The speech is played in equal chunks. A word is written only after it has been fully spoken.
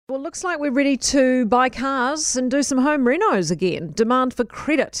Well, looks like we're ready to buy cars and do some home renos again. Demand for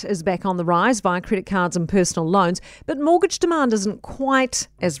credit is back on the rise via credit cards and personal loans, but mortgage demand isn't quite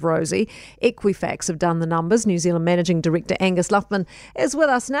as rosy. Equifax have done the numbers. New Zealand Managing Director Angus Luffman is with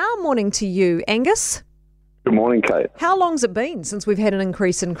us now. Morning to you, Angus. Good morning, Kate. How long's it been since we've had an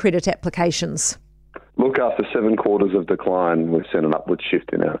increase in credit applications? Look, after 7 quarters of decline, we've seen an upward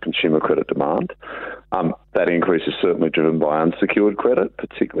shift in our consumer credit demand. That increase is certainly driven by unsecured credit,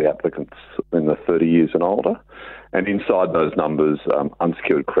 particularly applicants in the 30 years and older. And inside those numbers,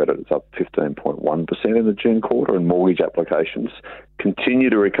 unsecured credit is up 15.1% in the June quarter, and mortgage applications continue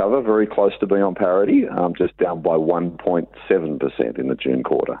to recover, very close to being on parity, just down by 1.7% in the June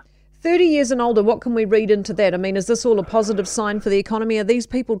quarter. 30 years and older, what can we read into that? I mean, is this all a positive sign for the economy? Are these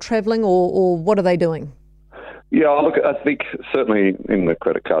people travelling or what are they doing? Yeah, look, I think certainly in the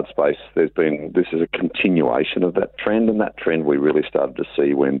credit card space, this is a continuation of that trend, and that trend we really started to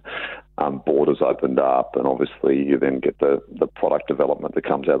see when borders opened up, and obviously you then get the product development that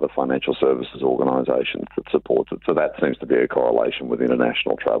comes out of the financial services organisations that supports it. So that seems to be a correlation with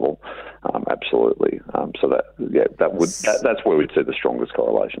international travel, absolutely. That's where we'd see the strongest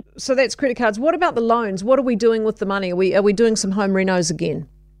correlation. So that's credit cards. What about the loans? What are we doing with the money? Are we doing some home renos again?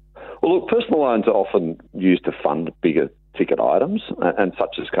 Well, look, personal loans are often used to fund bigger ticket items, and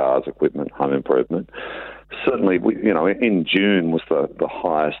such as cars, equipment, home improvement. Certainly, in June was the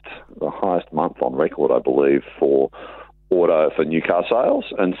highest month on record, I believe, for new car sales,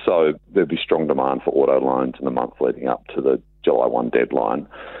 and so there'd be strong demand for auto loans in the month leading up to the July 1 deadline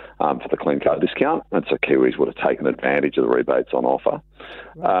for the clean car discount, and so Kiwis would have taken advantage of the rebates on offer.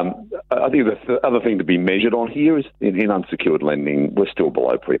 I think the other thing to be measured on here is in unsecured lending, we're still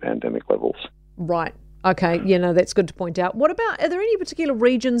below pre-pandemic levels. Right. Okay. That's good to point out. What about, are there any particular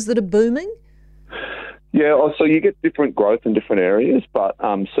regions that are booming? Yeah, so you get different growth in different areas, but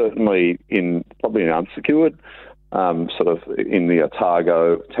certainly probably in unsecured, sort of in the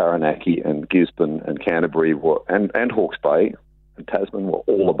Otago, Taranaki and Gisborne and Canterbury and Hawke's Bay and Tasman were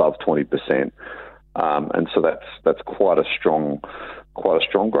all above 20%. And so that's quite a strong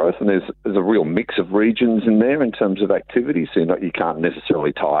growth, and there's a real mix of regions in there in terms of activity, so you can't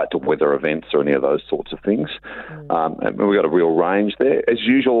necessarily tie it to weather events or any of those sorts of things. And we've got a real range there. As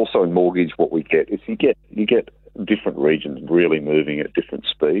usual, also in mortgage, what we get is you get different regions really moving at different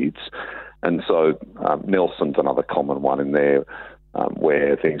speeds, and so Nelson's another common one in there.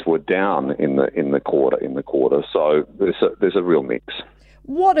 Where things were down in the quarter, so there's a real mix.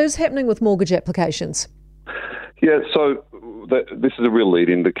 What is happening with mortgage applications? Yeah, so this is a real lead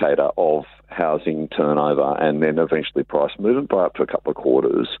indicator of housing turnover and then eventually price movement by up to a couple of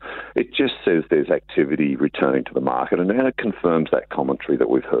quarters. It just says there's activity returning to the market, and it confirms that commentary that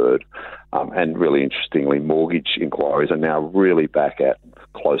we've heard. And really interestingly, mortgage inquiries are now really back at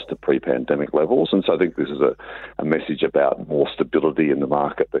close to pre-pandemic levels, and so I think this is a message about more stability in the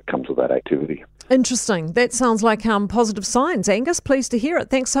market that comes with that activity. Interesting. That sounds like positive signs. Angus, pleased to hear it.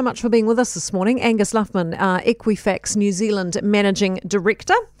 Thanks so much for being with us this morning. Angus Luffman, Equifax New Zealand Managing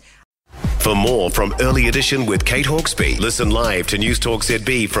Director. For more from Early Edition with Kate Hawkesby, listen live to News Talk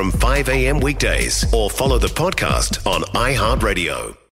ZB from 5 a.m. weekdays or follow the podcast on iHeartRadio.